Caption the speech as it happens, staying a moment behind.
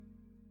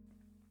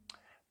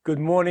Good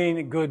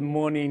morning, good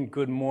morning,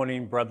 good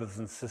morning, brothers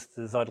and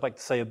sisters. I'd like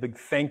to say a big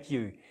thank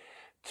you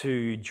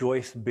to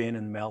Joyce, Ben,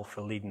 and Mel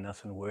for leading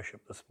us in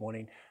worship this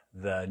morning.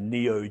 The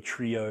Neo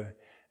Trio,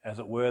 as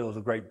it were. It was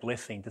a great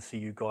blessing to see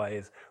you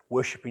guys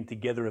worshiping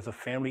together as a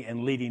family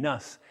and leading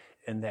us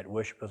in that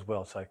worship as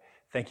well. So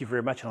thank you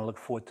very much, and I look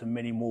forward to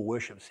many more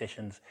worship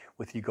sessions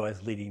with you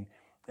guys leading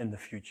in the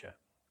future.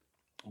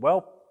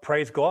 Well,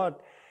 praise God.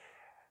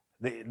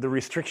 The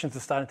restrictions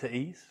are starting to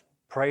ease.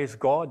 Praise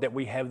God that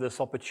we have this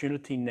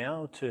opportunity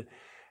now to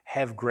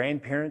have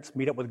grandparents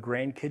meet up with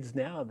grandkids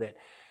now, that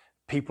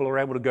people are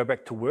able to go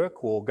back to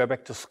work or go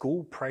back to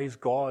school. Praise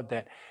God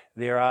that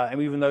there are,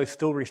 and even though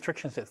still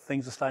restrictions, that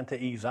things are starting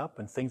to ease up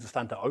and things are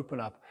starting to open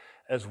up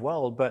as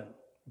well. But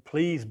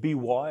please be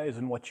wise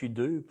in what you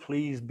do.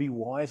 Please be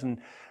wise and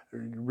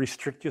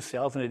restrict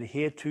yourselves and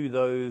adhere to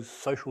those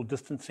social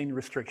distancing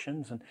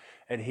restrictions and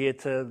adhere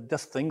to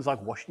just things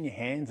like washing your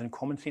hands and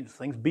common sense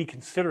things. Be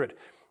considerate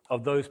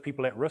of those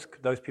people at risk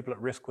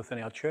within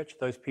our church,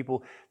 those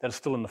people that are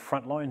still in the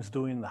front lines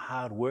doing the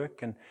hard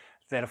work and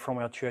that are from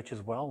our church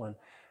as well.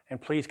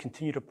 And please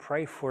continue to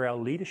pray for our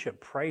leadership.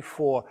 Pray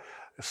for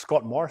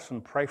Scott Morrison.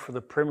 Pray for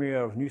the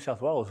Premier of New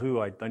South Wales, who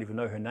I don't even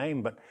know her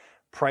name, but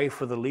pray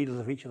for the leaders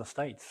of each of the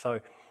states. So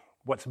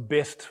what's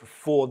best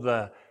for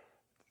the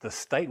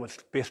state, what's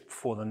best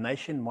for the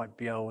nation might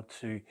be able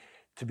to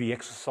be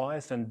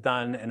exercised and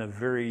done in a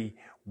very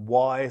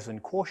wise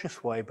and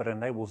cautious way, but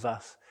enables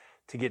us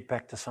to get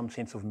back to some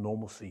sense of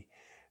normalcy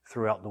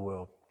throughout the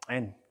world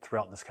and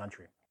throughout this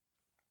country.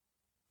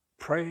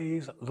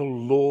 Praise the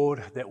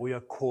Lord that we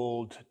are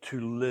called to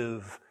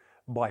live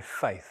by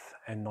faith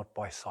and not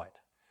by sight.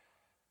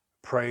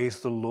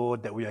 Praise the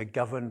Lord that we are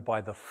governed by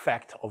the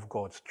fact of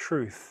God's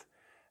truth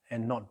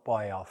and not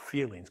by our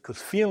feelings, because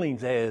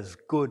feelings, as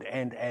good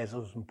and as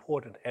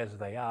important as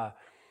they are,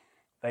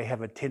 they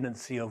have a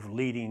tendency of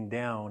leading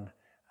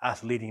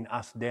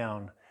us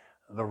down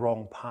the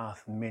wrong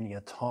path many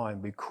a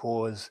time,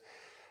 because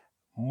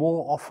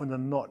more often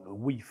than not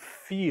we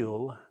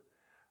feel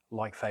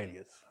like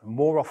failures.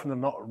 More often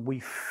than not we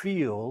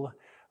feel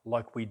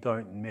like we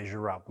don't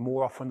measure up.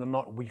 More often than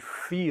not we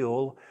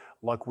feel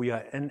like we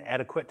are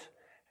inadequate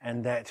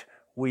and that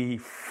we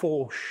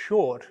fall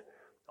short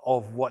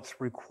of what's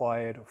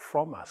required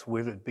from us,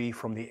 whether it be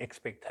from the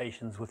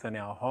expectations within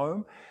our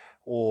home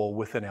or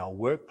within our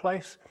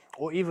workplace,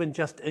 or even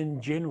just in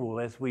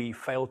general as we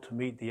fail to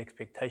meet the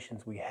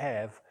expectations we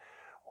have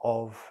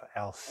of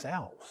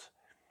ourselves.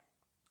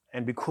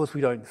 And because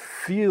we don't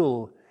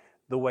feel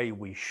the way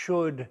we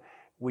should,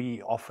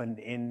 we often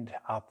end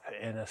up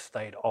in a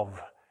state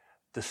of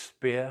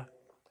despair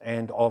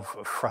and of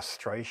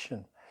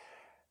frustration.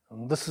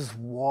 And this is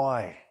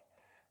why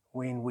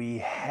when we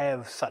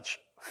have such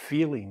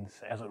feelings,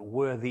 as it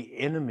were, the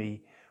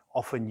enemy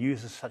often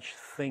uses such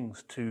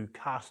things to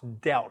cast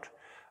doubt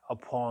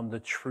upon the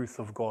truth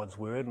of God's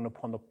word and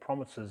upon the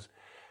promises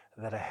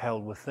that are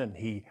held within.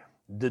 He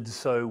did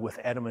so with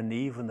Adam and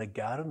Eve in the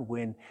garden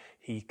when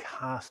he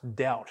cast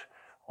doubt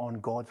on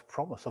God's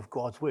promise of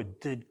God's word.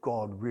 Did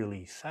God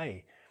really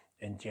say?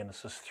 In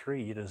Genesis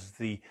 3, it is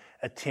the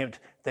attempt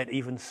that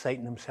even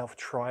Satan himself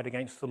tried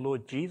against the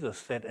Lord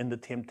Jesus, that in the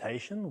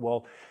temptation,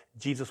 while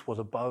Jesus was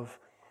above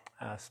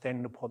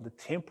standing upon the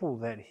temple,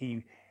 that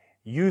he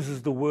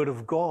uses the word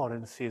of God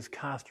and says,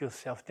 cast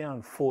yourself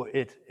down, for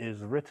it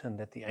is written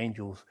that the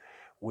angels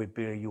will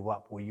bear you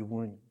up, where you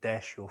won't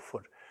dash your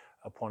foot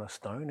upon a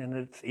stone. And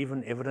it's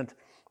even evident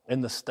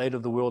in the state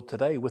of the world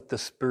today with the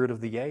spirit of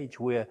the age,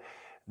 where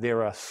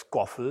there are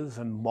scoffers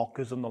and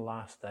mockers in the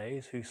last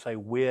days who say,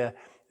 where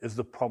is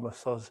the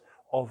promise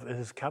of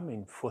his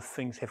coming? For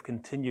things have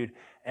continued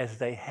as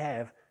they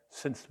have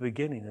since the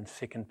beginning in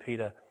 2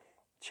 Peter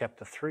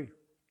chapter 3.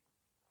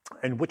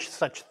 And which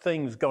such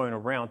things going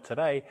around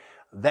today,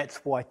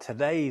 that's why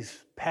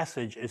today's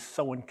passage is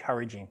so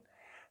encouraging.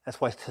 That's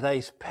why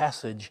today's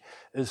passage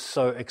is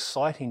so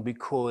exciting,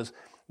 because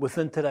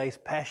within today's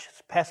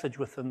passage,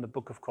 within the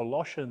book of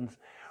Colossians,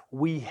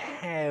 we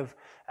have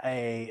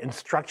an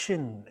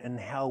instruction in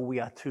how we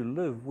are to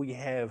live. We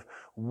have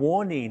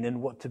warning in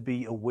what to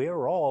be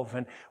aware of,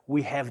 and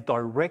we have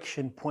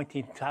direction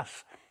pointing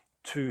us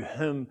to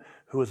him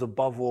who is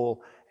above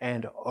all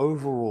and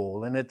over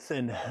all. And it's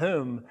in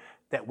him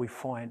that we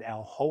find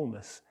our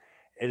wholeness.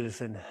 It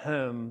is in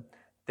him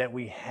that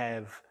we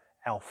have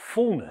our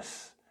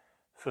fullness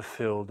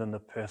fulfilled in the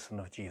person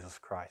of Jesus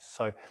Christ.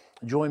 So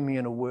join me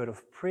in a word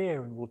of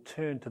prayer, and we'll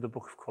turn to the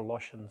book of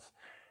Colossians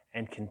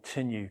and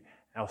continue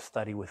our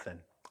study within.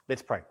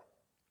 Let's pray.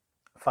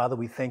 Father,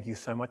 we thank you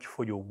so much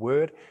for your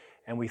word,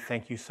 and we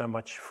thank you so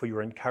much for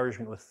your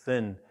encouragement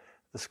within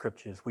the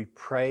scriptures. We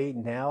pray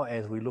now,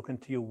 as we look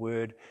into your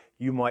word,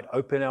 you might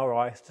open our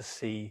eyes to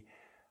see,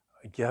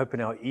 open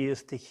our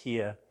ears to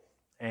hear,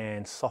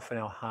 and soften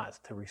our hearts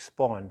to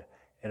respond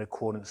in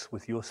accordance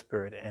with your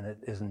spirit. And it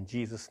is in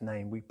Jesus'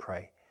 name we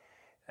pray.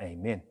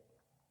 Amen.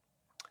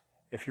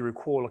 If you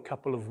recall, a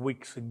couple of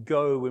weeks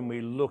ago when we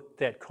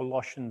looked at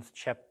Colossians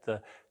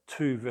chapter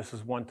 2,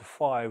 verses 1 to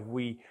 5,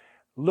 we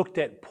looked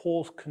at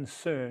Paul's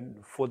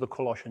concern for the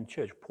Colossian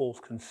church, Paul's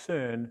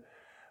concern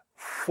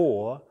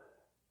for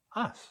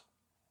us.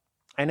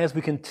 And as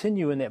we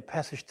continue in that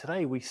passage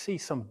today, we see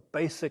some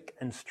basic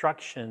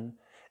instruction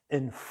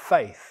in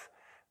faith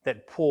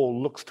that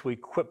Paul looks to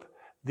equip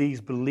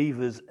these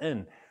believers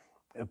in.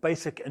 A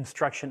basic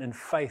instruction in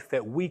faith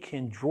that we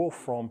can draw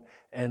from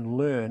and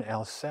learn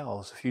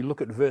ourselves. If you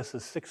look at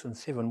verses 6 and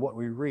 7, what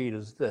we read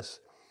is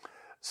this: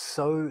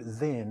 "So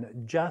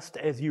then, just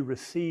as you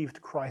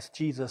received Christ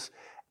Jesus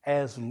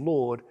as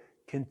Lord,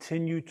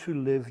 continue to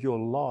live your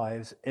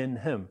lives in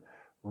Him,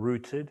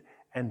 rooted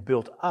and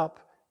built up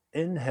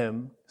in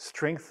Him,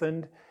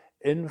 strengthened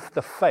in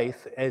the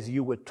faith as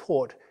you were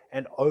taught,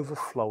 and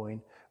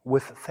overflowing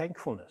with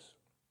thankfulness."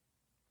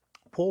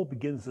 Paul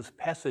begins this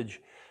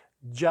passage,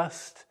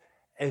 just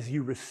as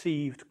you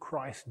received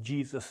Christ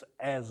Jesus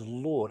as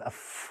Lord, a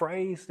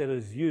phrase that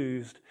is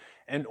used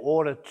in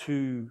order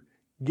to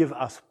give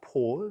us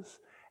pause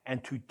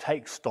and to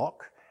take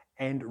stock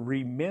and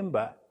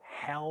remember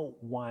how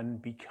one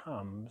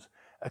becomes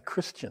a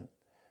Christian.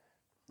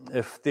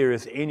 If there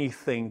is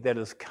anything that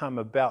has come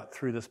about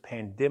through this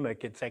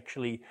pandemic, it's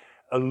actually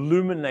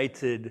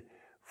illuminated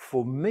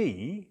for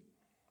me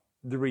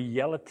the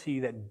reality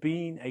that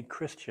being a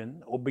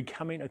Christian or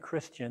becoming a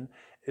Christian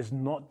is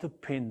not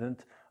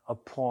dependent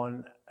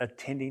upon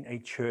attending a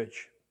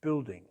church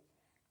building.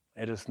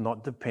 It is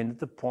not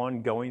dependent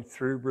upon going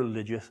through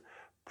religious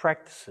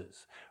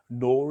practices,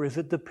 nor is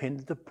it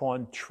dependent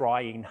upon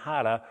trying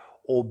harder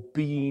or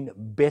being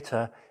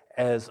better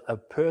as a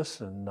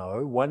person.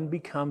 No, one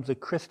becomes a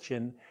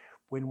Christian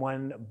when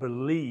one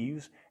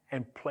believes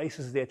and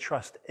places their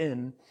trust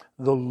in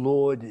the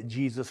Lord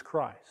Jesus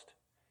Christ,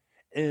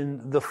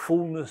 in the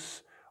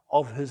fullness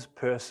of His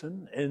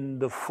person, in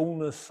the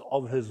fullness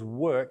of His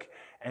work,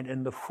 and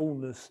in the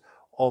fullness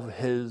of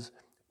His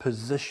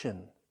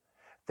position.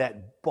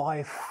 That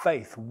by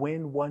faith,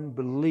 when one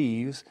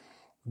believes,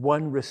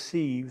 one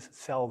receives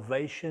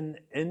salvation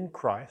in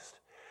Christ,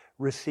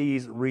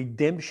 receives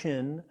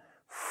redemption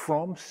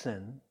from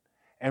sin,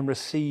 and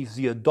receives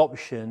the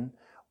adoption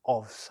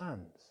of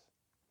sons.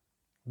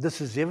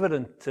 This is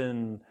evident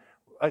in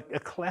a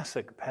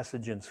classic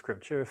passage in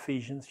Scripture,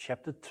 Ephesians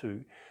chapter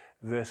 2,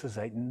 verses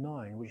 8 and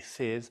 9, which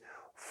says,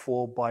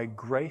 "For by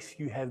grace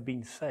you have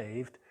been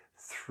saved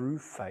through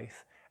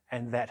faith,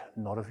 and that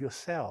not of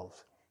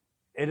yourselves.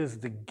 It is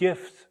the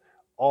gift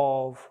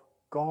of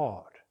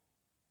God,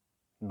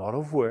 not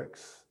of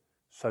works,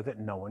 so that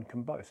no one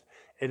can boast."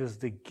 It is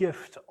the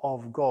gift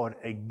of God.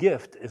 A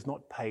gift is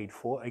not paid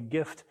for. A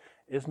gift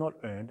is not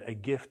earned. A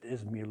gift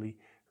is merely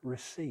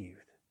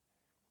received.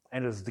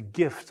 And it is the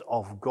gift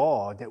of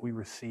God that we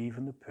receive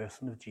in the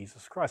person of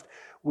Jesus Christ.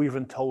 We're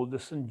even told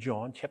this in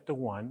John chapter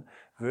 1,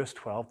 verse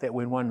 12, that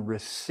when one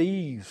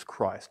receives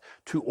Christ,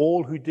 to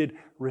all who did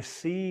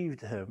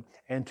receive Him,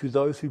 and to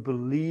those who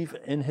believe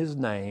in His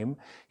name,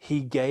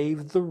 He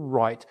gave the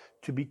right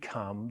to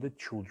become the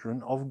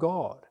children of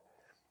God.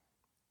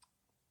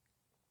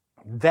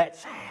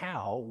 That's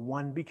how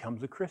one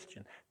becomes a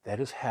Christian. That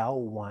is how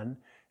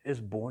one is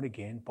born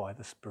again by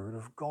the Spirit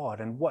of God.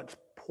 And what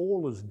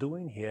Paul is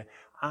doing here,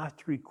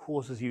 after he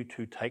causes you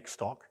to take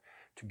stock,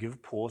 to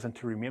give pause, and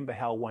to remember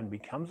how one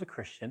becomes a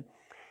Christian,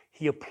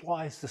 he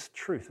applies this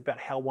truth about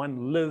how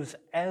one lives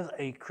as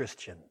a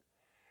Christian.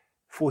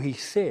 For he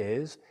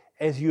says,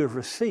 as you have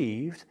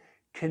received,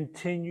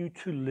 continue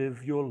to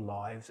live your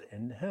lives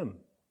in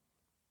Him.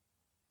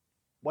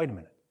 Wait a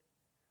minute.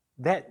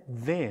 That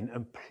then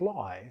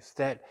implies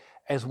that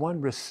as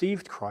one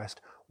received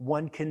Christ,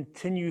 one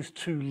continues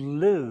to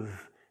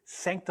live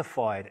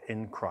sanctified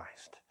in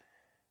Christ,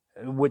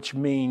 which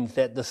means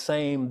that the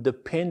same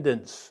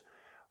dependence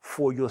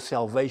for your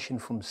salvation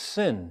from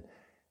sin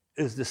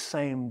is the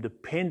same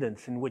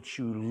dependence in which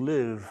you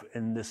live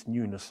in this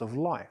newness of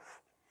life.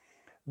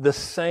 The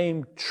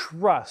same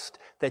trust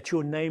that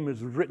your name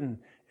is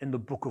written in the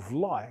book of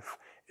life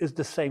is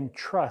the same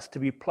trust to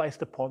be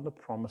placed upon the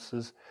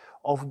promises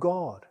of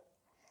God.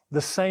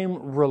 The same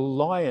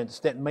reliance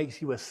that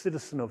makes you a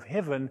citizen of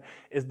heaven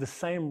is the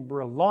same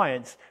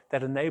reliance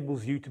that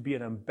enables you to be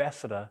an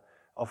ambassador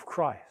of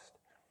Christ.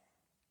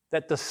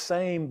 That the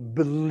same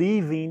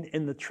believing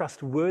in the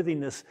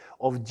trustworthiness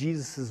of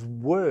Jesus'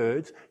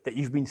 words, that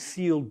you've been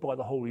sealed by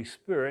the Holy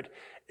Spirit,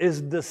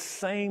 is the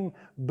same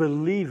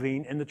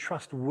believing in the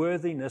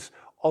trustworthiness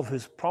of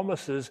His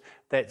promises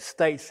that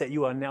states that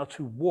you are now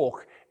to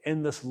walk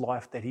in this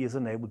life that He has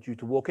enabled you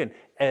to walk in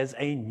as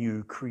a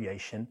new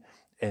creation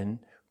in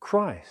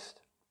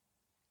Christ.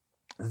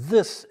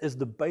 This is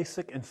the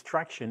basic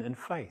instruction in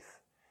faith.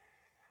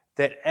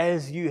 That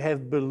as you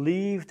have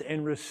believed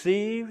and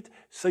received,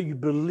 so you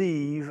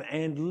believe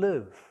and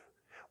live.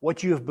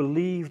 What you have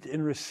believed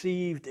and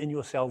received in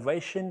your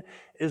salvation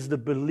is the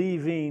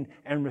believing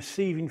and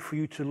receiving for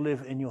you to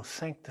live in your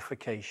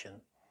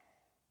sanctification.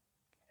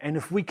 And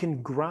if we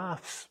can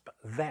grasp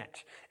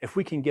that, if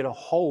we can get a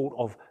hold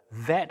of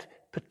that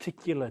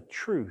particular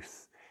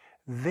truth,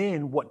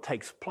 then what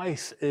takes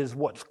place is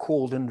what's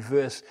called in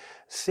verse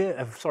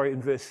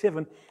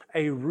 7,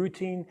 a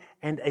rooting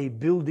and a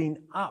building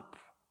up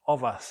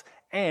of us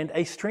and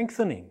a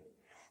strengthening.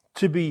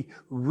 To be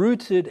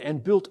rooted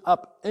and built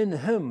up in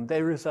Him,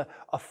 there is a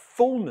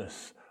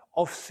fullness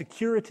of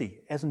security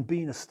as in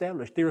being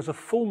established. There is a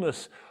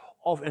fullness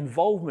of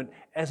involvement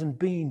as in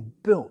being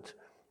built,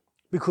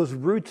 because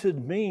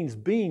rooted means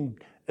being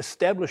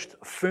established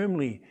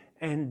firmly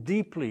and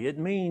deeply. It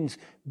means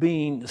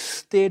being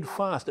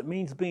steadfast. It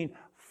means being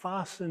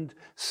fastened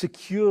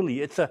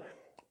securely. It's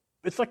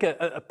like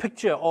a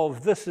picture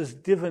of this is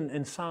given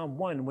in Psalm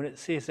 1 when it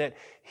says that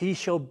he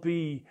shall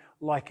be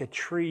like a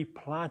tree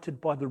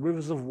planted by the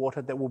rivers of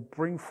water that will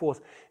bring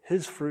forth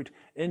his fruit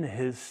in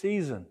his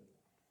season.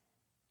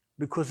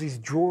 Because he's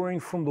drawing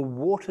from the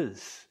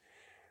waters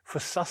for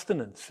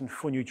sustenance and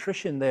for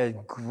nutrition. They're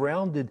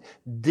grounded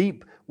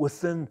deep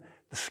within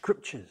the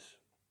scriptures.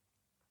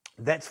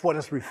 That's what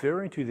it's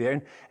referring to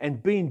there.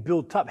 And being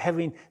built up,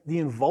 having the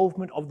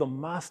involvement of the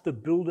master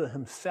builder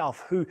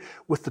himself, who,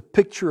 with the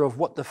picture of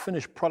what the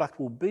finished product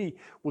will be,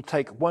 will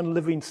take one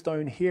living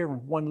stone here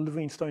and one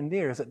living stone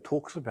there, as it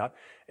talks about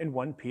in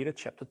 1 Peter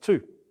chapter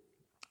 2.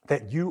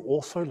 That you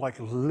also, like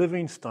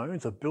living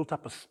stones, are built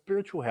up a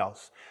spiritual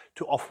house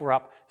to offer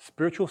up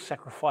spiritual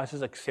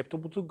sacrifices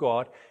acceptable to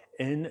God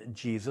in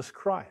Jesus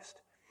Christ.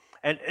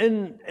 And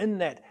in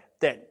that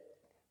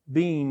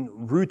being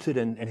rooted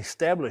and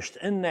established,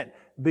 in that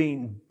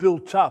being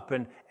built up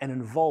and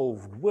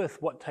involved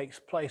with, what takes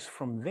place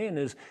from then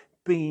is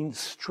being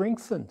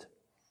strengthened.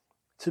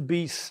 To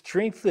be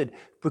strengthened,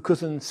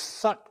 because in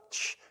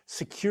such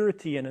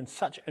security and in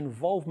such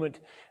involvement,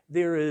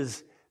 there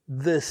is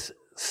this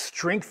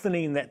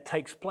strengthening that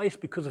takes place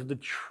because of the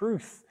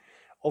truth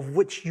of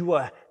which you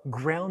are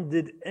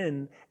grounded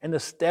in and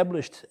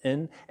established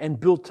in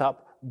and built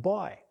up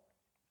by.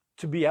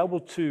 To be able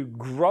to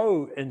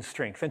grow in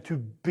strength and to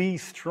be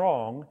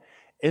strong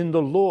in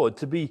the Lord,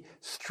 to be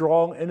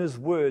strong in His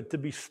Word, to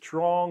be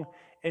strong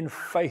in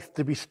faith,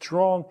 to be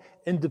strong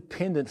in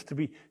dependence, to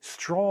be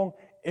strong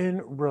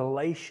in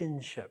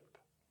relationship.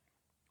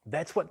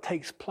 That's what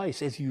takes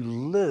place as you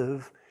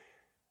live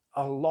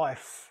a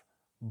life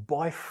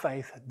by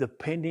faith,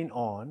 depending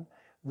on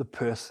the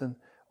person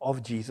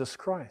of Jesus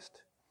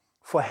Christ.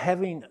 For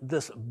having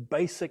this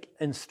basic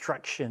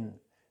instruction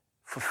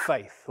for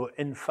faith, or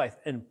in faith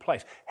in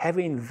place,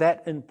 having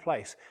that in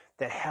place,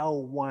 that how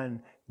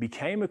one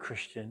became a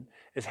Christian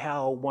is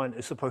how one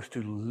is supposed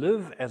to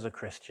live as a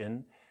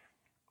Christian,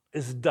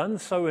 is done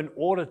so in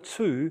order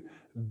to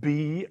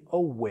be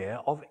aware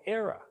of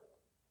error.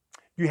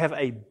 You have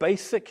a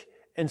basic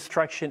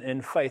instruction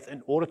in faith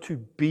in order to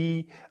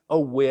be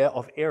aware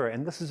of error.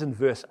 And this is in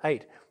verse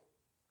 8.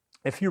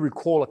 If you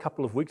recall, a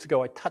couple of weeks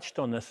ago, I touched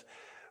on this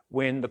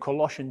when the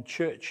Colossian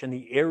church and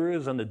the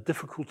errors and the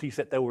difficulties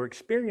that they were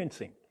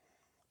experiencing.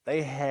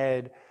 They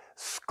had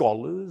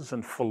scholars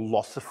and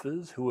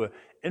philosophers who were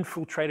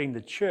infiltrating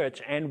the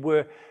church and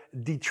were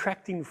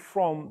detracting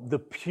from the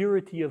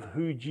purity of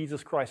who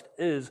Jesus Christ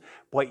is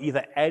by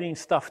either adding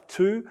stuff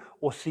to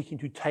or seeking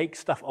to take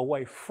stuff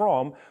away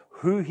from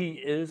who He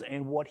is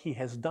and what He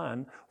has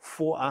done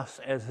for us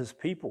as His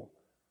people.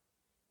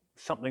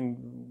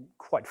 Something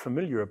quite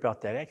familiar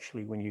about that,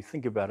 actually, when you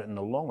think about it in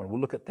the long run. We'll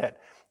look at that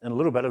in a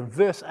little bit. In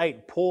verse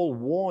 8, Paul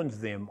warns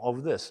them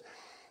of this.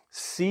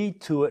 See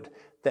to it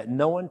that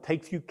no one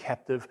takes you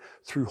captive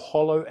through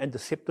hollow and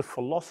deceptive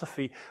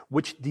philosophy,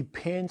 which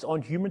depends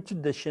on human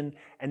tradition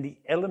and the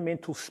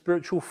elemental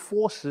spiritual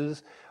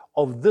forces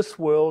of this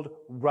world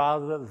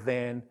rather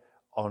than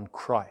on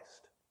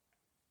Christ.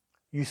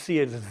 You see,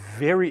 it is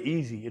very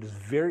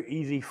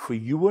easy for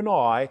you and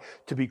I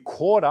to be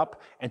caught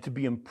up and to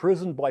be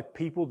imprisoned by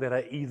people that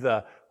are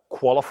either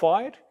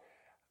qualified,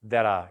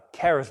 that are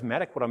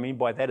charismatic. What I mean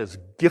by that is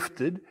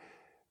gifted,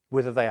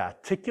 whether they are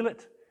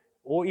articulate,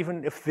 or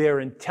even if they're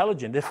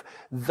intelligent, if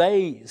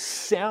they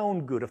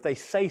sound good, if they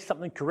say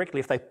something correctly,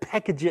 if they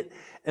package it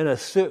in a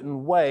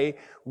certain way,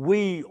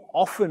 we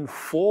often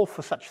fall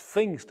for such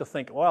things to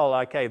think, well,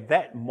 okay,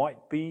 that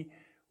might be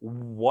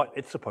what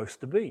it's supposed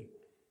to be.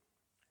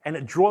 And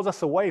it draws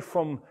us away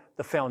from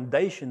the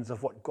foundations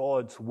of what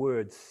God's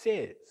Word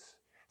says.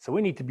 So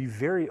we need to be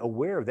very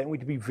aware of that. We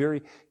need to be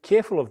very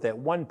careful of that.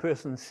 One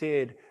person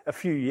said a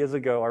few years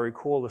ago, I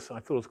recall this, and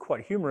I thought it was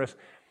quite humorous,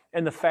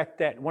 and the fact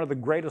that one of the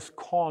greatest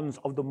cons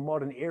of the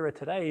modern era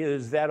today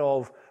is that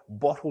of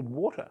bottled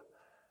water,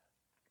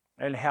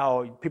 and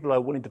how people are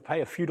willing to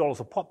pay a few dollars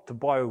a pop to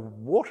buy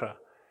water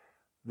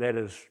that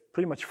is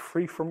pretty much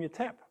free from your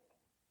tap.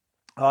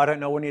 I don't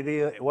know what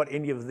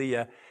any of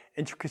the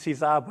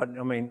intricacies are, but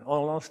I mean, in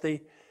all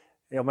honesty,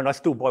 I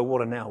still buy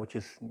water now, which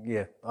is,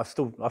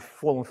 I've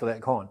fallen for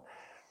that con.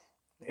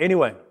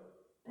 Anyway,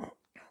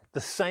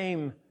 the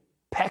same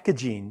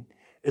packaging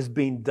is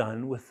being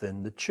done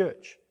within the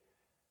church.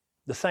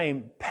 The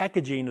same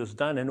packaging is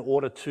done in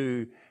order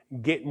to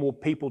get more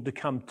people to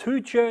come to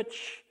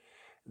church.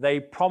 They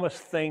promise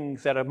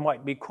things that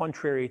might be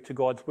contrary to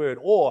God's word,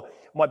 or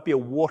might be a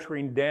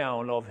watering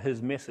down of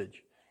His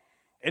message.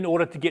 In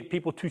order to get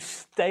people to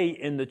stay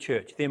in the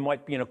church, there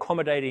might be an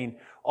accommodating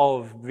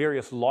of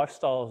various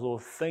lifestyles or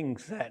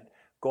things that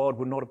God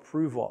would not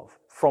approve of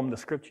from the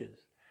scriptures.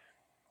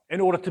 In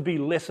order to be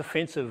less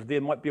offensive,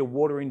 there might be a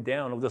watering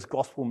down of this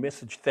gospel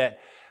message that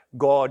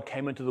God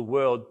came into the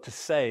world to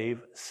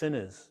save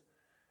sinners,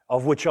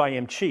 of which I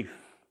am chief.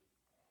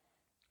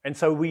 And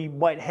so we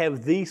might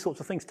have these sorts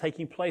of things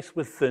taking place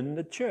within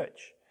the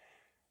church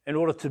in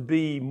order to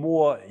be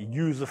more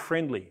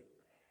user-friendly,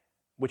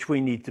 which we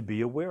need to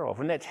be aware of.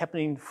 And that's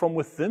happening from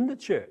within the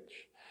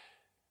church.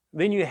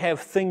 Then you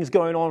have things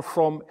going on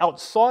from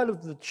outside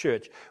of the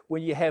church,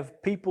 when you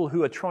have people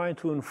who are trying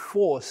to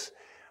enforce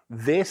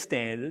their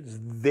standards,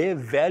 their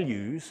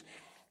values,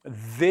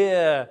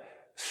 their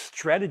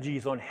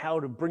strategies on how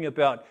to bring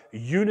about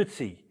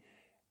unity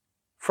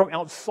from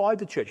outside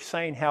the church,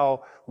 saying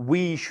how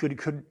we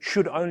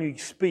should only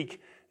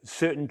speak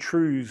certain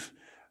truths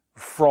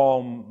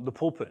from the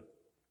pulpit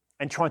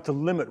and trying to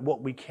limit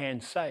what we can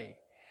say.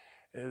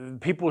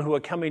 People who are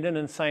coming in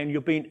and saying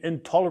you're being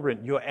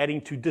intolerant, you're adding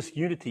to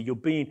disunity, you're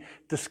being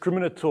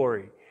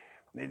discriminatory.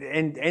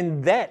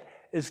 And that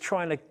is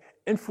trying to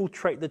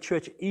infiltrate the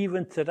church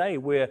even today,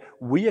 where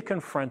we are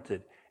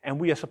confronted and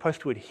we are supposed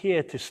to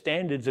adhere to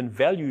standards and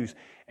values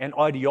and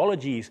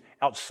ideologies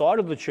outside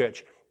of the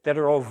church that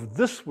are of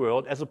this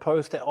world as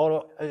opposed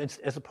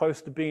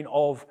to being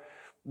of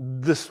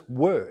this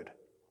word.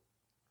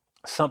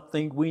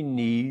 Something we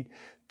need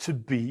to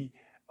be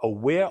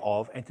aware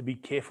of and to be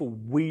careful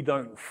we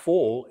don't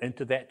fall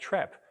into that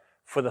trap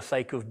for the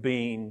sake of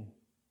being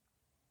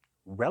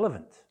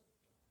relevant,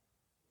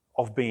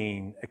 of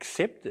being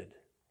accepted.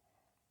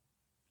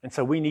 And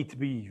so we need to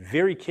be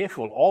very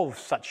careful of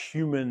such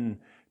human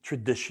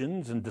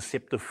traditions and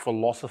deceptive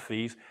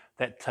philosophies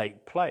that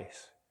take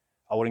place.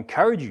 I would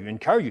encourage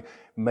you,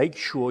 make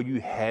sure you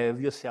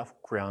have yourself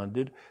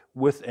grounded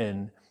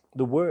within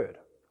the Word.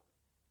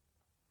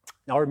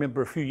 Now, I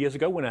remember a few years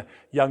ago when a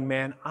young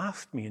man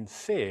asked me and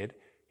he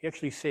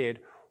actually said,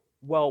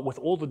 well, with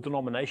all the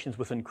denominations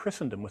within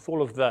Christendom, with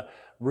all of the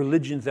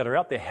religions that are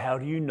out there, how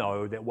do you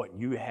know that what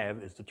you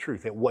have is the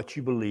truth, that what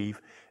you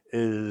believe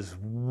is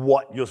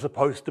what you're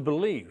supposed to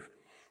believe?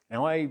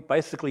 Now, I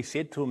basically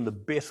said to him the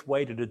best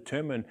way to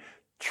determine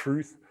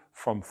truth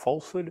from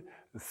falsehood,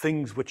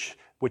 things which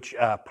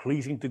are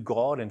pleasing to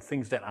God and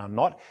things that are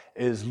not,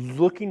 is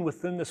looking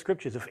within the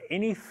scriptures. If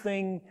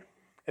anything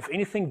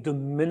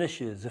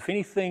diminishes, if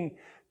anything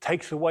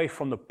takes away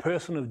from the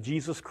person of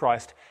Jesus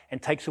Christ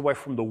and takes away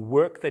from the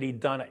work that he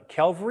done at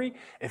Calvary,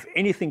 if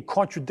anything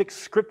contradicts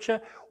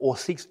scripture or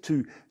seeks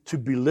to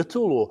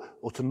belittle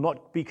or to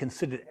not be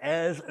considered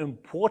as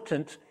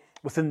important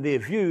within their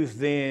views,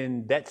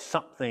 then that's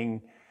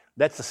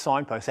a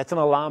signpost, that's an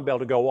alarm bell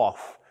to go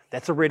off.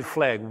 That's a red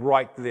flag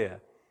right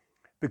there.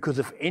 Because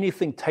if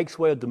anything takes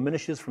away or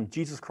diminishes from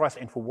Jesus Christ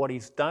and for what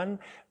he's done,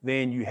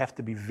 then you have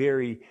to be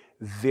very,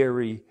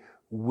 very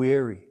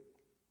wary.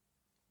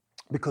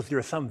 Because there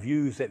are some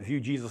views that view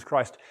Jesus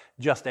Christ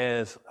just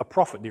as a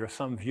prophet. There are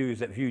some views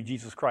that view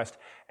Jesus Christ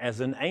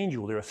as an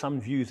angel. There are some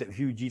views that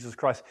view Jesus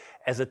Christ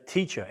as a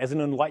teacher, as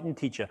an enlightened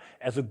teacher,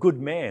 as a good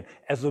man,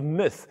 as a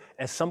myth,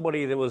 as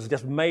somebody that was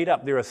just made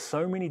up. There are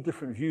so many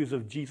different views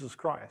of Jesus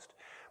Christ.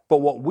 But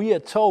what we are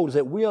told is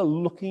that we are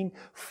looking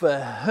for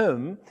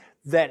him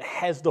that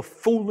has the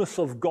fullness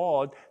of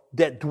God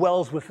that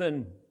dwells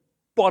within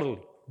bodily.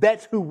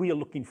 That's who we are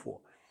looking for.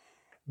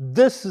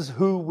 This is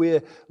who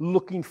we're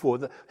looking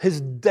for.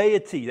 His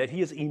deity, that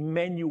he is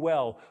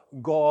Emmanuel,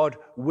 God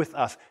with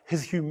us.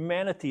 His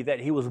humanity, that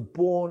he was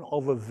born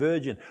of a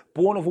virgin,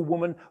 born of a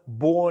woman,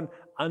 born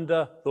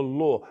under the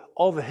law.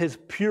 Of his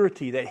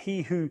purity, that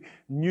he who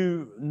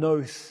knew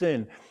no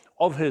sin.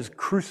 Of his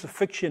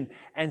crucifixion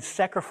and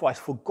sacrifice,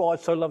 for God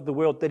so loved the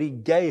world that he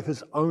gave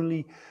his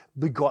only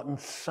begotten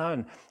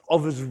Son.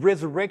 Of his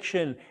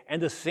resurrection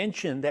and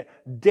ascension, that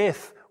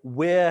death,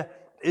 where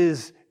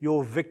is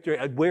your victory?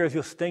 Where is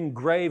your sting?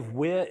 Grave,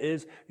 where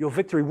is your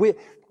victory? Where,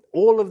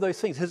 all of those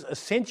things. His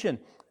ascension,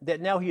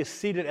 that now he is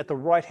seated at the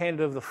right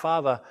hand of the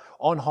Father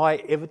on high,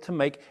 ever to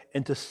make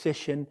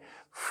intercession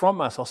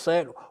from us. I'll say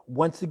it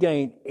once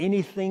again,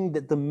 anything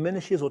that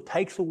diminishes or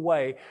takes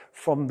away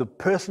from the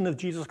person of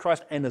Jesus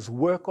Christ and his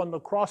work on the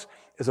cross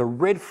is a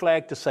red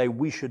flag to say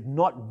we should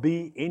not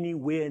be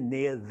anywhere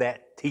near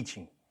that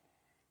teaching.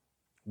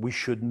 We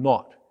should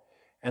not.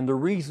 And the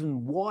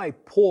reason why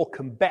Paul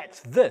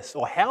combats this,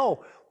 or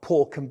how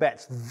Paul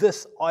combats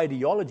this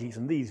ideologies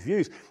and these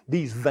views,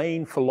 these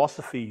vain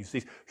philosophies,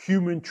 these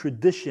human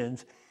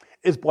traditions,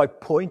 is by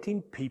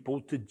pointing people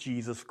to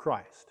Jesus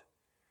Christ.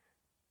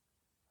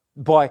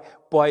 By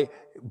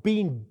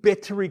being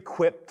better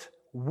equipped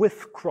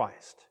with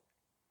Christ.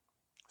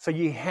 So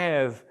you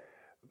have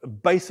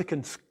basic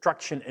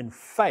instruction in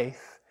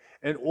faith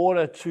in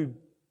order to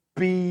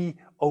be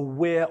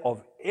aware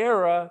of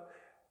error,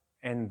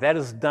 and that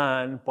is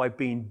done by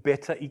being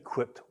better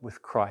equipped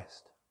with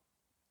Christ.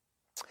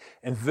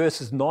 In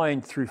verses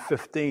 9 through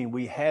 15,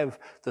 we have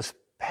this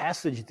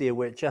passage there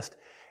where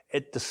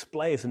it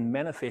displays and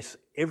manifests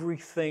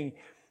everything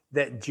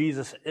that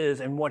Jesus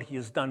is and what he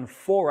has done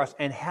for us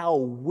and how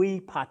we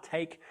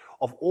partake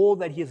of all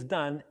that he has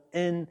done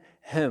in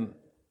him.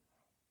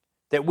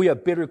 That we are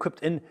better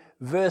equipped. In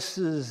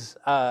verses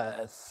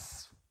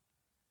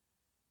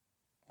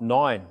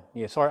 9.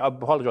 I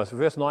apologize.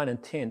 Verse 9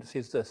 and 10, it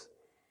says this.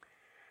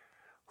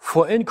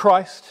 For in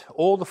Christ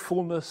all the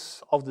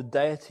fullness of the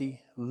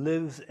deity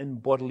lives in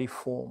bodily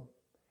form.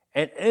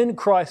 And in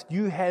Christ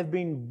you have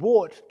been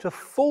brought to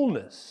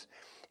fullness.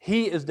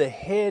 He is the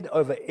head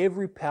over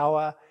every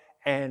power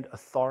and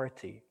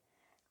authority.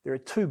 There are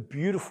two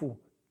beautiful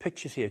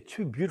pictures here,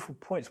 two beautiful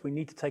points we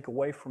need to take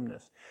away from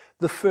this.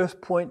 The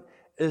first point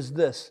is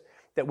this,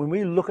 that when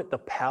we look at the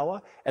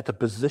power, at the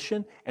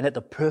position, and at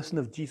the person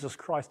of Jesus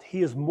Christ,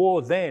 He is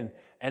more than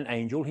an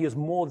angel. He is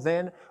more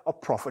than a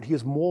prophet. He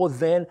is more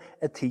than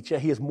a teacher.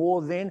 He is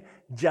more than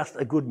just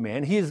a good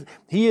man. He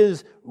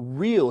is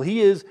real.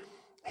 He is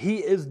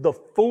the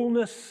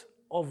fullness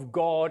of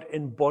God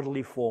in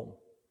bodily form.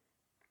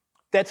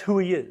 That's who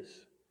He is.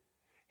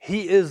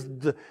 He is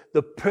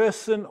the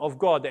person of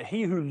God, that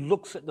He who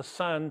looks at the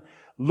Son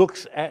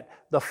looks at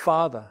the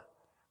Father.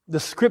 The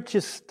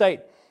scriptures state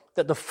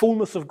that the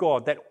fullness of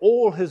God, that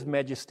all His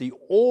majesty,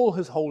 all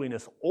His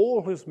holiness,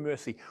 all His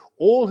mercy,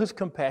 all His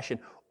compassion,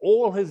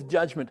 all His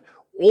judgment,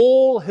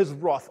 all His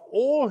wrath,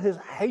 all His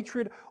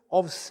hatred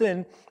of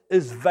sin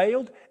is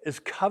veiled, is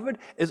covered,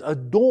 is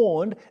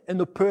adorned in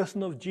the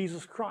person of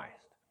Jesus Christ.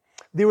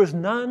 There is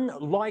none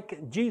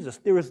like Jesus.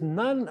 There is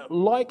none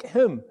like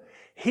Him.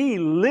 He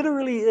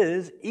literally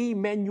is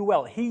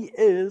Emmanuel. He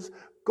is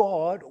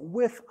God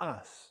with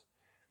us.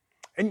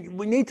 And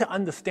we need to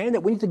understand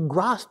that. We need to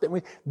grasp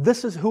that.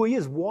 This is who He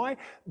is. Why?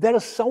 That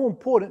is so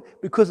important,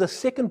 because the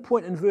second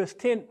point in verse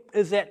 10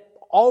 is that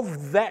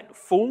of that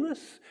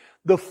fullness,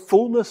 the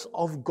fullness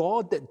of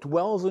God that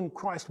dwells in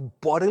Christ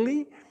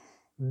bodily,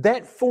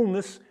 that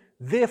fullness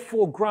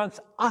therefore grants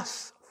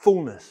us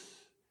fullness.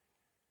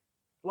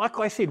 Like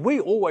I said,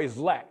 we always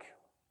lack.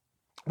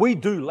 We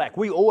do lack.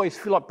 We always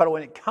feel like, but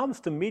when it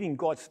comes to meeting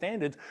God's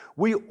standards,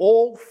 we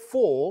all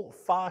fall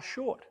far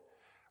short.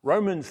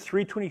 Romans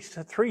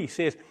 3:23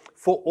 says,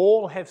 for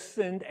all have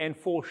sinned and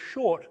fall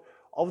short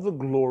of the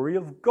glory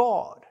of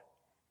God.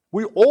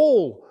 We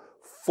all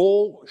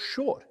fall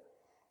short.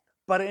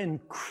 But in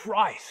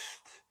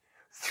Christ,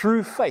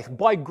 through faith,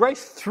 by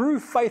grace, through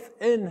faith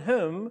in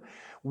Him,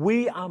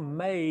 we are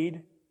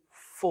made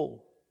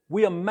full.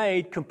 We are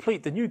made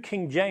complete. The New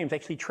King James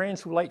actually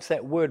translates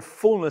that word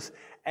fullness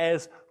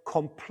as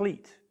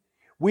complete.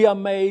 We are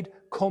made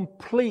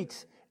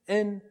complete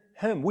in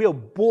Him. We are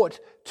brought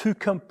to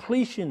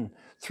completion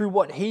through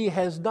what He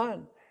has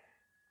done.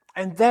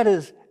 And that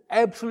is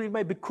absolutely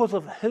made because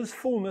of His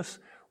fullness.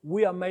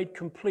 We are made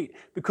complete.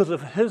 Because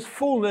of His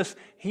fullness,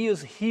 He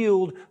has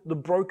healed the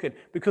broken.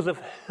 Because of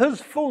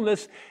His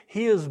fullness,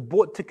 He has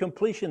brought to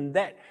completion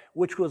that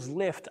which was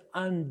left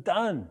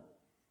undone.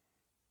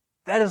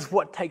 That is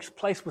what takes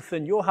place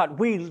within your heart.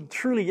 We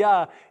truly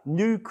are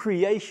new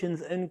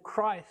creations in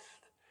Christ.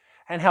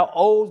 And how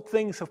old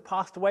things have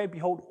passed away,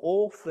 behold,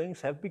 all things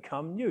have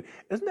become new.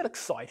 Isn't that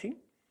exciting?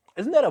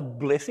 Isn't that a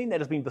blessing that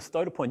has been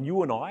bestowed upon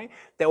you and I?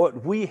 That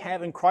what we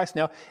have in Christ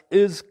now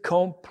is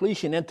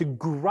completion. And to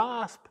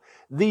grasp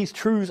these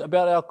truths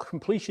about our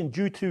completion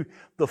due to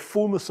the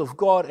fullness of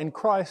God in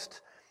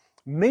Christ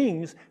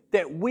means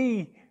that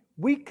we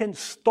can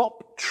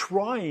stop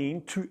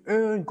trying to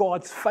earn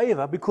God's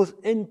favor, because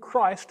in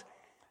Christ,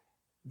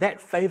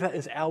 that favor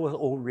is ours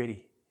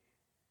already.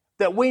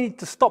 That we need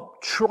to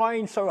stop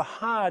trying so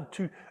hard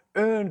to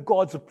earn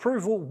God's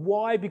approval.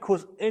 Why?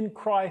 Because in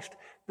Christ,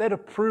 that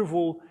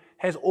approval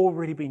has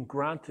already been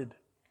granted.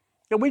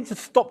 That we need to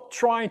stop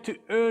trying to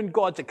earn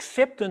God's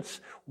acceptance.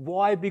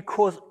 Why?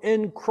 Because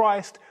in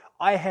Christ,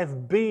 I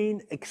have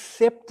been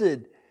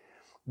accepted.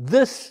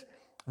 This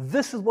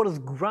is what is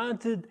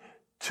granted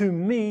to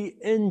me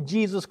in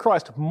Jesus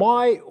Christ.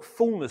 My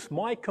fullness,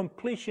 my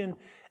completion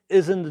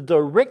is the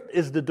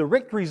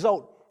direct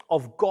result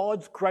of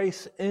God's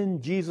grace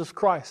in Jesus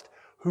Christ,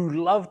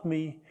 who loved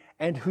me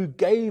and who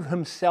gave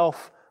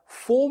Himself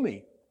for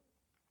me.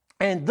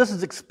 And this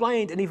is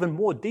explained in even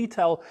more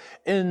detail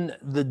in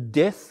the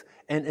death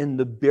and in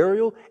the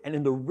burial and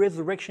in the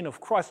resurrection of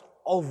Christ,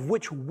 of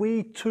which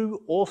we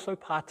too also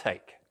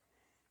partake.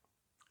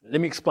 Let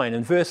me explain.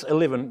 In verse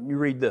 11, you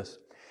read this.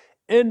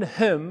 In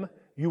Him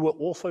you were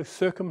also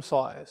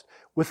circumcised,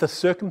 with a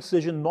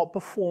circumcision not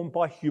performed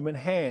by human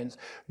hands.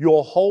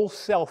 Your whole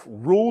self,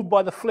 ruled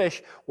by the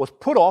flesh, was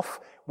put off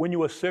when you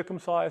were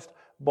circumcised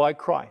by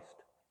Christ.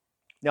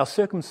 Now,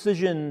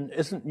 circumcision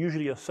isn't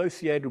usually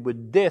associated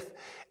with death,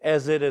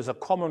 as it is a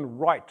common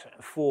rite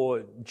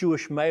for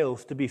Jewish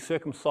males to be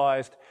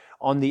circumcised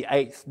on the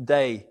 8th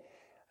day.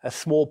 A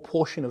small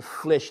portion of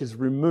flesh is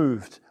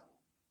removed.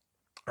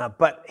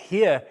 But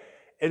here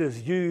it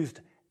is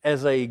used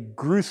as a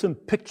gruesome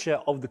picture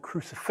of the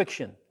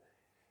crucifixion.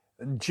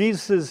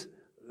 Jesus'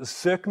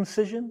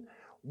 circumcision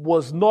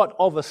was not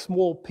of a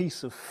small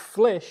piece of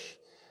flesh,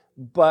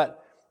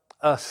 but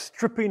a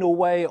stripping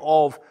away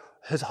of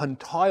His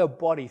entire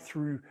body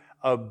through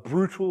a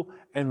brutal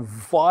and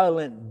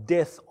violent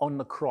death on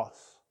the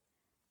cross.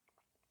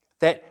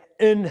 That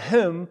in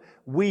Him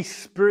we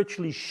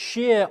spiritually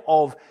share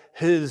of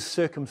His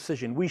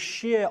circumcision. We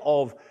share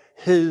of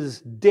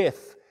His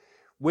death,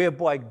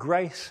 whereby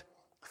grace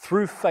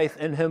through faith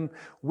in him,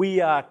 we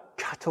are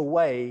cut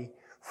away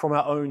from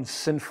our own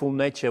sinful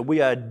nature.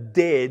 We are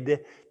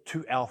dead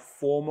to our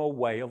former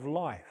way of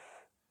life.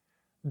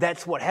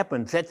 That's what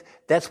happens.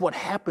 That's what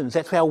happens.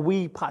 That's how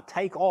we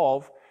partake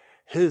of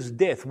his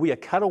death. We are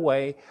cut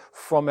away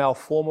from our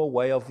former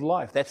way of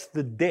life. That's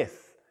the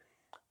death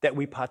that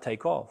we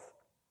partake of.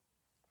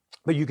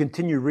 But you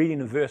continue reading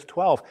in verse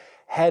 12,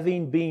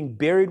 having been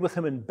buried with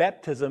him in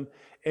baptism,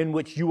 in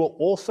which you were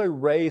also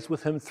raised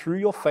with him through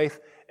your faith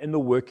in the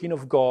working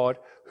of God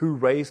who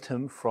raised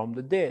him from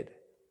the dead.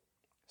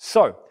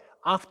 So,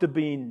 after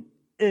being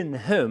in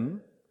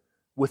him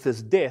with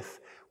his death,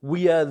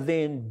 we are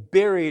then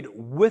buried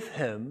with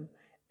him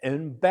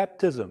in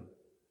baptism.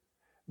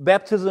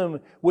 Baptism,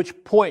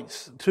 which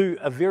points to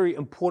a very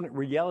important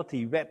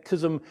reality.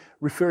 Baptism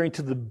referring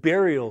to the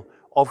burial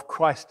of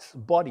Christ's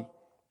body.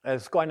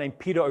 As a guy named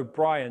Peter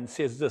O'Brien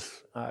says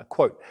this,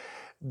 quote,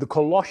 "The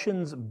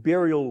Colossians'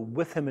 burial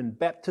with him in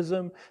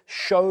baptism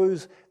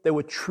shows they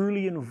were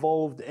truly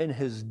involved in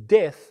his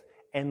death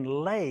and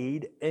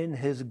laid in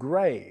his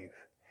grave.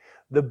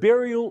 The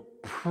burial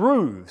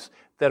proves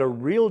that a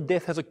real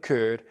death has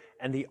occurred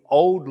and the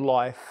old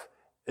life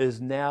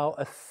is now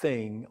a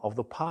thing of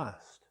the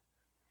past.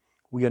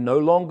 We are no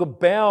longer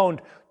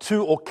bound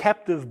to or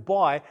captive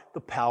by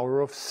the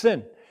power of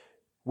sin.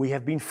 We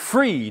have been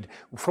freed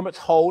from its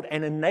hold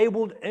and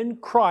enabled in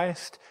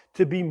Christ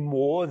to be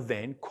more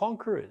than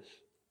conquerors."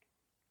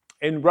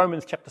 In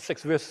Romans chapter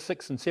 6, verses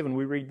 6 and 7,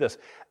 we read this,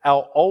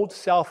 "Our old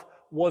self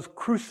was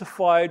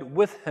crucified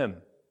with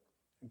him."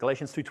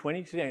 Galatians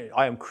 2:20,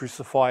 "I am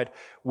crucified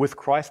with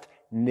Christ,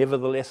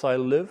 nevertheless I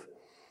live."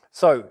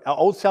 So our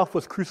old self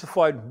was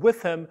crucified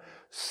with him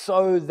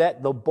so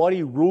that the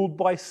body ruled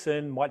by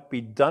sin might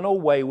be done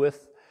away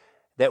with,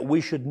 that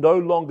we should no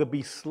longer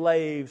be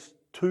slaves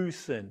to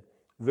sin.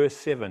 Verse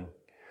 7,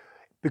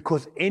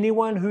 "Because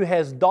anyone who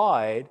has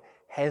died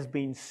has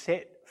been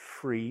set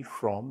free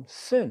from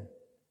sin."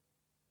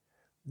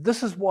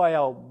 This is why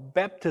our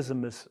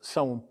baptism is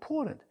so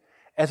important,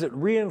 as it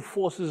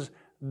reinforces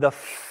the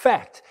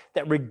fact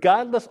that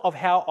regardless of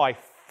how I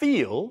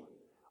feel,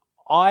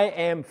 I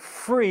am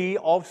free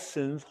of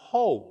sin's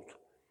hold.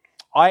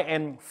 I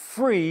am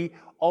free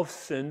of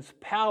sin's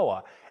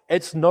power.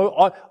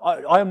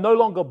 I am no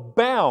longer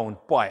bound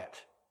by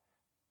it.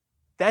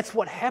 That's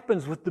what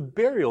happens with the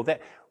burial.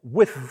 That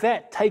with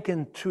that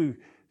taken to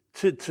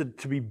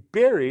be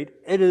buried,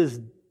 it is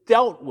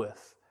dealt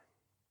with.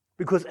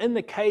 Because in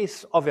the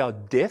case of our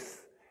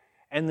death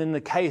and in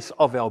the case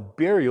of our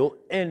burial,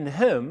 in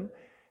him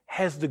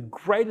has the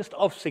greatest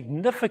of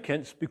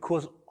significance,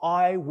 because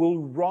I will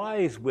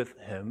rise with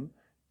him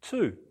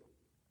too.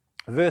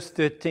 Verse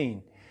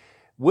 13,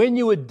 when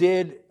you were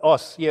dead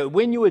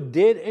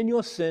in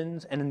your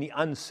sins and in the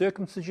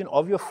uncircumcision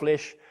of your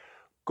flesh,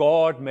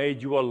 God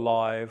made you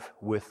alive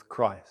with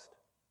Christ.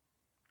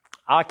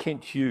 R.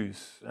 Kent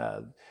Hughes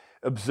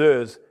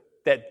observes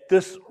that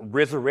this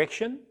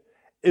resurrection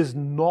is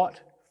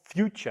not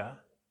future,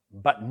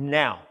 but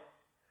now,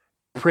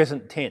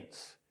 present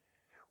tense.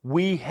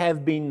 We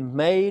have been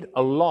made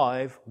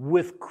alive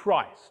with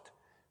Christ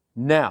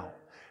now.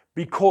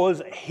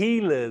 Because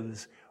he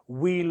lives,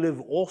 we live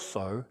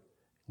also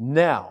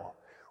now.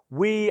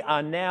 We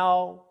are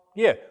now,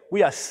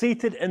 we are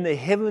seated in the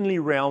heavenly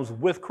realms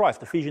with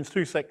Christ. Ephesians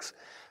 2:6.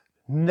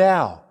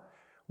 Now.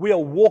 We are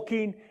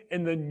walking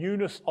in the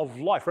newness of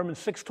life. Romans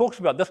 6 talks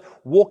about this,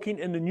 walking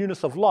in the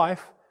newness of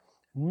life.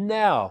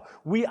 Now.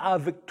 We are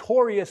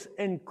victorious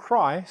in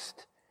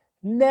Christ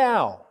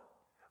now.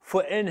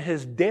 For in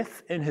his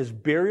death, in his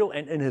burial,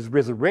 and in his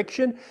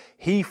resurrection,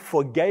 he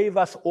forgave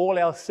us all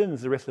our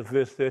sins, the rest of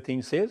verse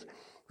 13 says.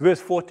 Verse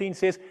 14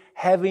 says,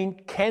 having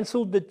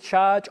cancelled the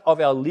charge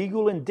of our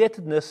legal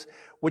indebtedness,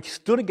 which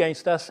stood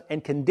against us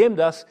and condemned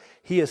us,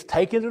 he has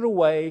taken it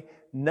away,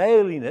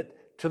 nailing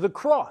it to the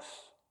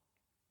cross.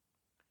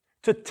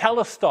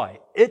 Tetelestai,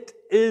 it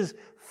is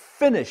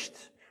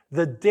finished.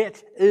 The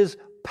debt is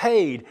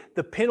paid,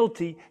 the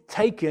penalty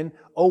taken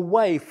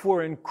away,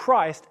 for in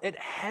Christ it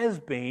has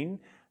been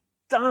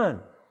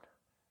done.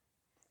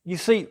 You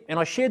see, and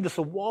I shared this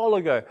a while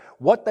ago,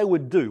 what they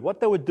would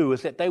do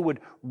is that they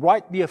would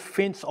write the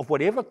offense of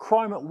whatever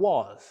crime it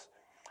was,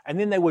 and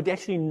then they would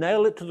actually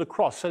nail it to the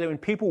cross, so that when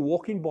people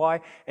walking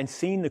by and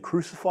seeing the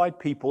crucified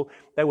people,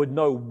 they would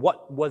know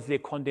what was their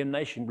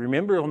condemnation.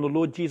 Remember, on the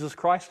Lord Jesus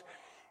Christ,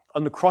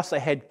 on the cross they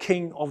had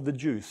King of the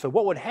Jews. So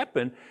what would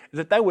happen is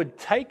that they would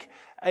take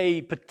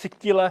a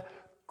particular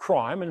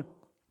crime and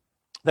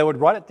they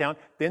would write it down,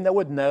 then they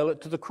would nail it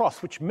to the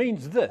cross, which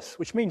means this,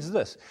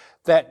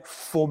 that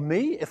for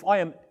me, if I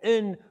am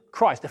in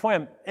Christ, if I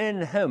am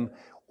in him,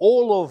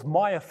 all of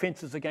my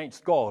offenses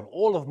against God,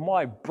 all of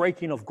my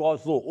breaking of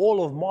God's law,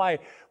 all of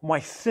my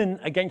sin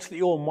against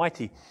the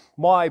Almighty,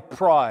 my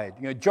pride,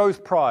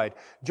 Joe's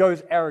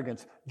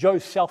arrogance,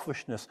 Joe's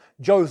selfishness,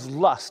 Joe's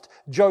lust,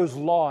 Joe's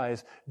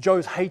lies,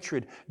 Joe's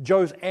hatred,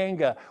 Joe's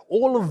anger,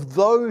 all of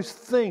those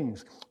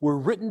things were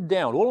written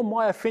down. All of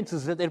my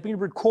offenses that had been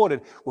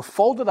recorded were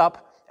folded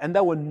up and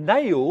they were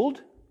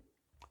nailed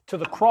to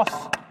the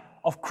cross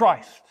of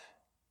Christ.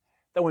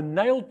 They were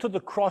nailed to the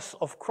cross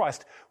of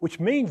Christ, which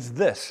means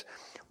this: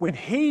 when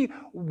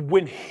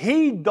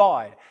he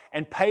died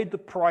and paid the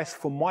price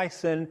for my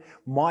sin,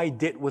 my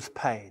debt was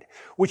paid.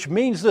 Which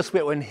means this: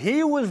 that when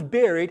he was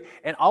buried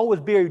and I was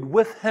buried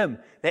with him,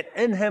 that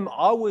in him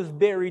I was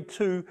buried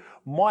too,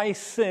 my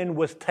sin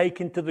was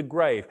taken to the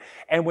grave.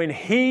 And when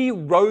he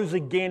rose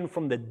again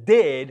from the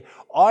dead,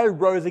 I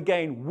rose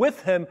again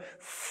with him,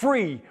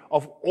 free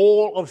of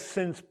all of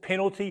sin's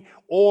penalty,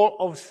 all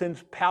of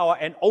sin's power,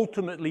 and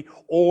ultimately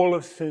all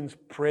of sin's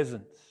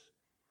presence.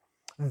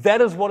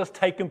 That is what has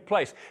taken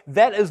place.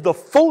 That is the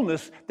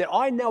fullness that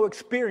I now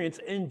experience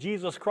in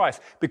Jesus Christ,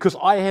 because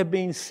I have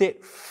been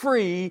set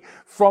free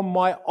from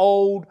my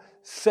old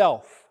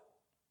self.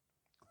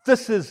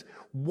 This is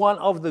one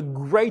of the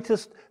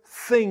greatest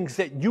things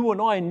that you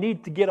and I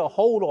need to get a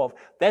hold of.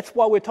 That's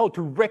why we're told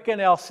to reckon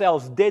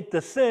ourselves dead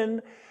to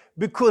sin,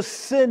 because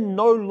sin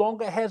no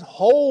longer has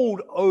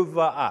hold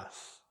over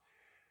us.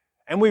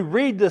 And we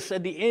read this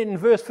at the end,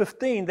 verse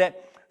 15,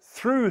 that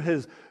through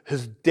his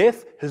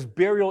death, his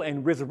burial,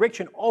 and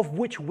resurrection, of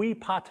which we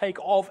partake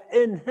of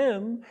in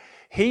him,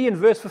 he, in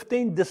verse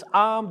 15,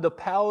 disarmed the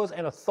powers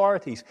and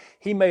authorities.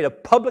 He made a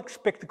public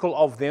spectacle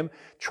of them,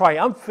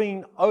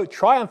 triumphing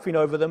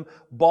over them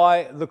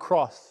by the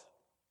cross.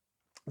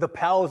 The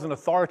powers and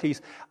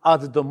authorities are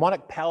the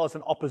demonic powers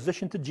in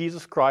opposition to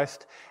Jesus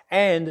Christ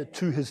and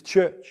to his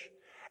church.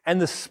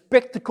 And the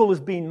spectacle is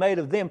being made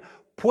of them,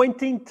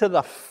 pointing to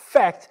the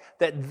fact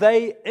that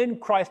they in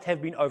Christ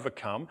have been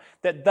overcome,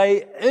 that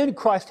they in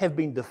Christ have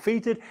been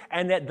defeated,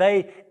 and that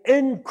they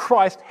in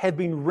Christ have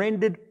been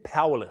rendered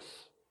powerless.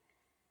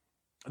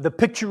 The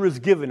picture is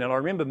given, and I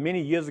remember many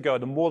years ago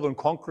at the More Than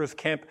Conquerors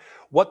camp,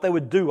 what they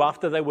would do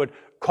after they would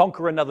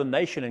conquer another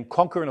nation and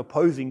conquer an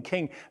opposing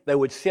king, they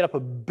would set up a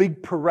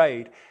big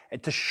parade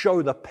to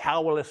show the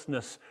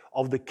powerlessness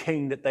of the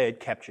king that they had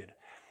captured.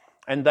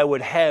 And they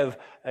would have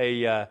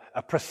a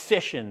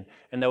procession,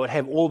 and they would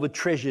have all the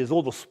treasures,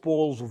 all the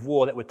spoils of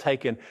war that were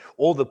taken,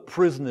 all the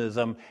prisoners,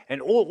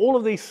 and all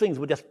of these things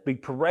would just be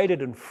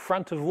paraded in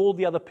front of all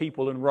the other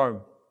people in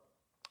Rome.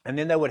 And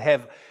then they would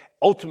have,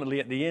 ultimately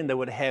at the end, they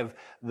would have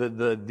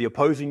the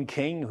opposing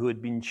king who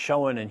had been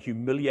shown and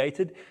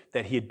humiliated,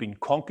 that he had been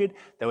conquered.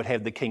 They would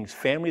have the king's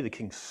family, the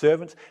king's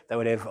servants. They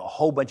would have a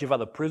whole bunch of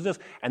other prisoners.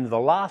 And the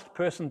last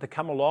person to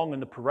come along in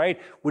the parade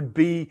would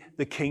be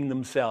the king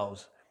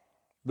themselves.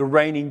 The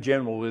reigning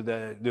general.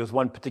 There was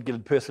one particular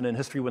person in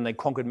history when they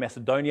conquered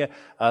Macedonia.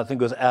 I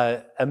think it was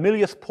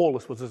Aemilius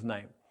Paulus was his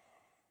name.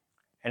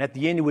 And at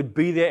the end he would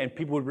be there, and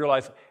people would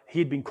realize he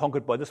had been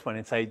conquered by this one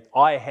and say,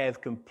 I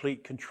have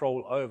complete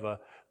control over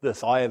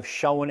this. I have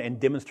shown and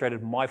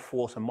demonstrated my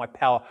force and my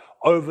power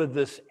over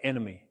this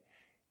enemy.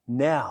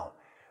 Now,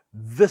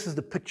 this is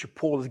the picture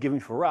Paul is giving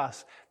for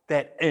us,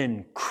 that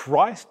in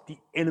Christ the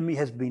enemy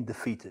has been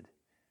defeated.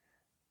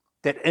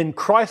 That in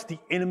Christ the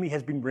enemy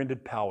has been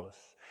rendered powerless.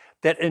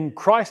 That in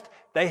Christ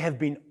they have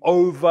been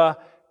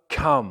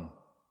overcome.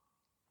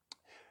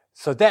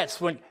 So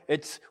that's when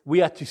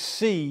we are to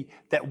see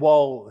that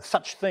while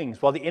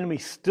the enemy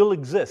still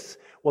exists,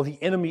 while the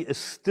enemy is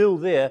still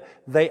there,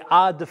 they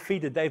are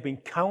defeated. They've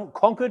been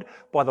conquered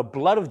by the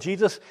blood of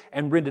Jesus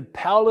and rendered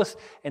powerless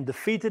and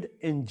defeated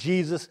in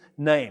Jesus'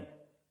 name.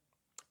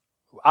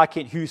 R.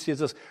 Kent Hughes says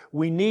this: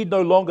 we need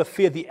no longer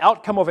fear the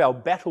outcome of our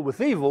battle with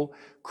evil.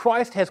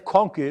 Christ has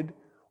conquered.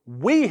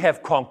 We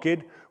have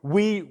conquered.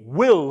 We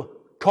will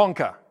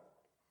conquer.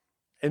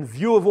 In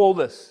view of all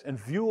this,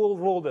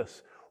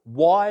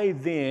 why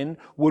then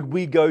would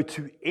we go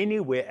to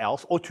anywhere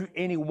else or to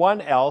anyone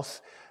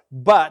else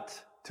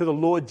but to the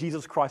Lord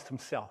Jesus Christ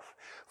himself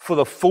for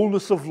the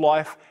fullness of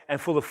life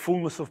and for the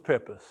fullness of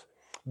purpose?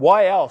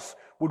 Why else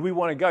would we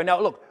want to go?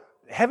 Now look,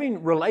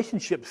 having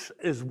relationships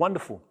is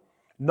wonderful.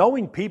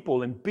 Knowing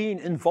people and being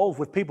involved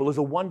with people is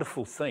a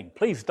wonderful thing.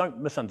 Please don't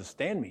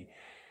misunderstand me.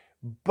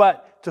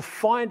 But to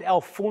find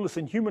our fullness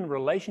in human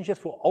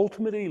relationships will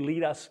ultimately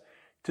lead us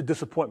to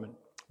disappointment.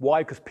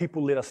 Why? Because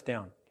people let us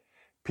down.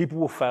 People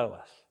will fail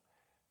us.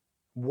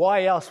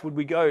 Why else would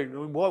we go?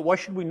 Why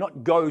should we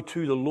not go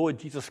to the Lord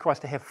Jesus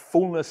Christ to have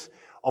fullness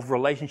of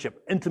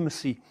relationship,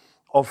 intimacy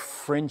of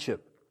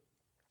friendship?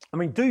 I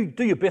mean, do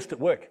your best at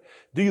work.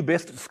 Do your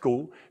best at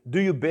school.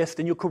 Do your best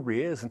in your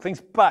careers and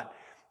things. But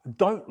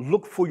don't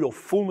look for your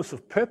fullness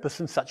of purpose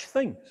in such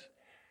things.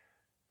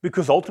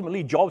 Because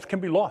ultimately, jobs can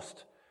be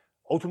lost.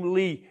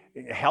 Ultimately,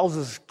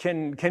 houses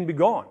can be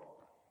gone.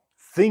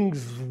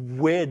 Things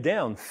wear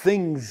down.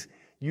 Things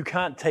you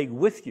can't take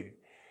with you.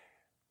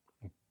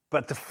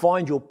 But to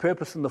find your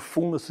purpose in the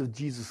fullness of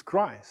Jesus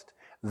Christ,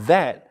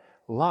 that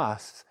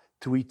lasts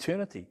to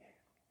eternity.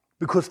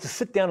 Because to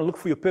sit down and look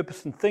for your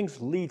purpose in things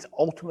leads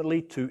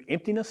ultimately to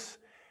emptiness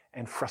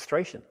and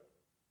frustration.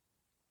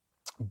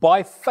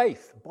 By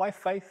faith,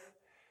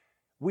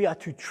 we are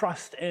to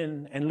trust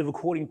in and live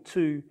according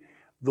to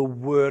the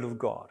Word of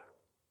God.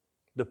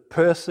 The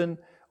person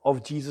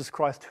of Jesus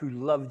Christ who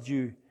loved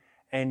you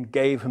and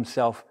gave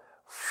himself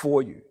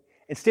for you.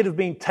 Instead of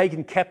being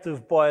taken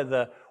captive by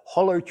the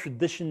hollow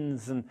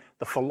traditions and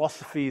the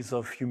philosophies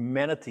of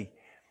humanity,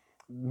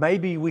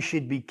 maybe we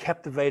should be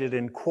captivated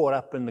and caught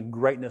up in the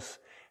greatness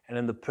and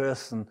in the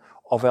person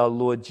of our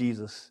Lord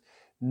Jesus,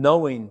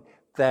 knowing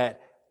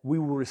that we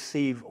will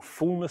receive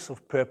fullness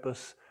of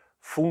purpose,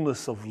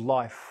 fullness of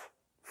life,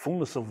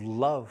 fullness of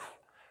love,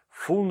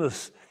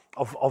 fullness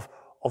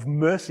of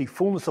mercy,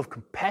 fullness of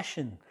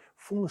compassion,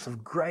 fullness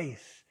of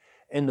grace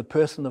in the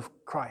person of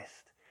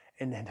Christ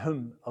and in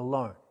Him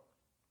alone.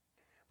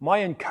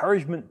 My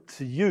encouragement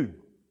to you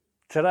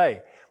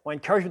today, my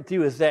encouragement to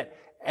you is that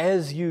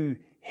as you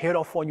head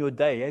off on your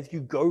day, as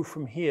you go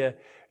from here,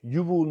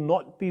 you will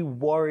not be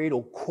worried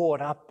or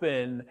caught up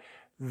in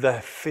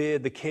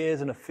the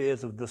cares and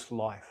affairs of this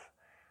life.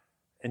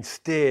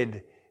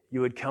 Instead,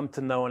 you would come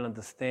to know and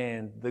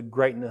understand the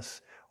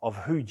greatness of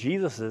who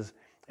Jesus is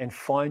and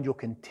find your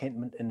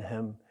contentment in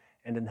Him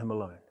and in Him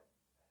alone.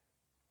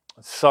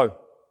 So,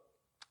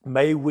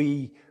 may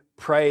we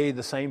pray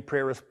the same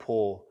prayer as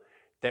Paul,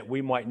 that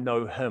we might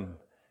know Him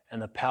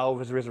and the power of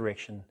His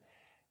resurrection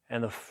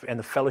and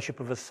the fellowship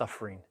of His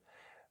suffering,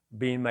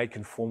 being made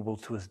conformable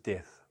to His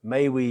death.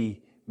 May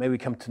we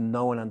come to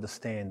know and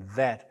understand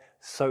that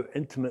so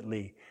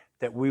intimately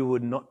that we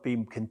would not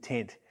be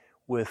content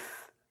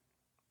with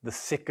the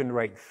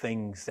second-rate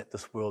things that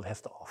this world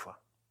has to offer.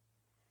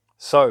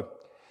 So,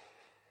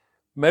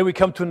 may we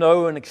come to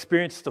know and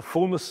experience the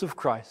fullness of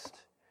Christ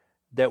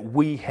that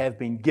we have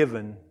been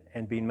given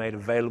and been made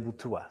available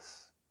to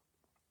us.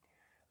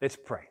 Let's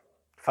pray.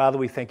 Father,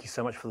 we thank you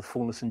so much for the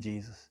fullness in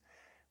Jesus.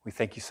 We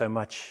thank you so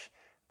much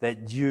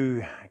that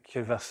you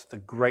give us the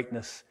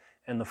greatness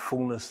and the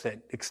fullness that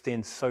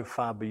extends so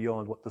far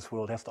beyond what this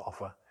world has to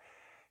offer.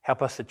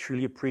 Help us to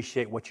truly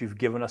appreciate what you've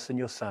given us in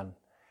your Son.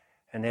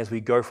 And as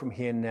we go from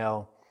here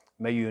now,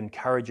 may you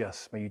encourage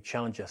us, may you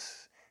challenge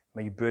us,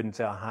 may you burden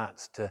our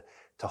hearts to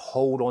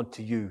hold on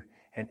to you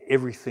and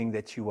everything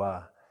that you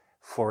are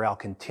for our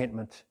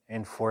contentment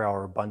and for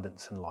our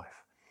abundance in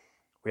life.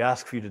 We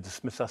ask for you to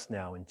dismiss us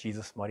now in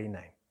Jesus' mighty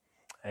name.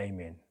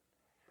 Amen.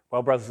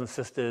 Well, brothers and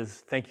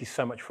sisters, thank you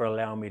so much for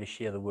allowing me to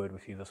share the word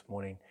with you this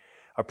morning.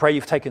 I pray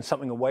you've taken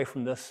something away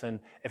from this, and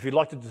if you'd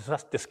like to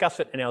discuss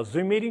it in our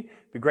Zoom meeting,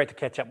 it'd be great to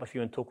catch up with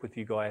you and talk with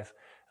you guys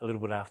a little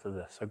bit after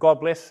this. So God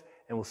bless,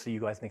 and we'll see you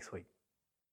guys next week.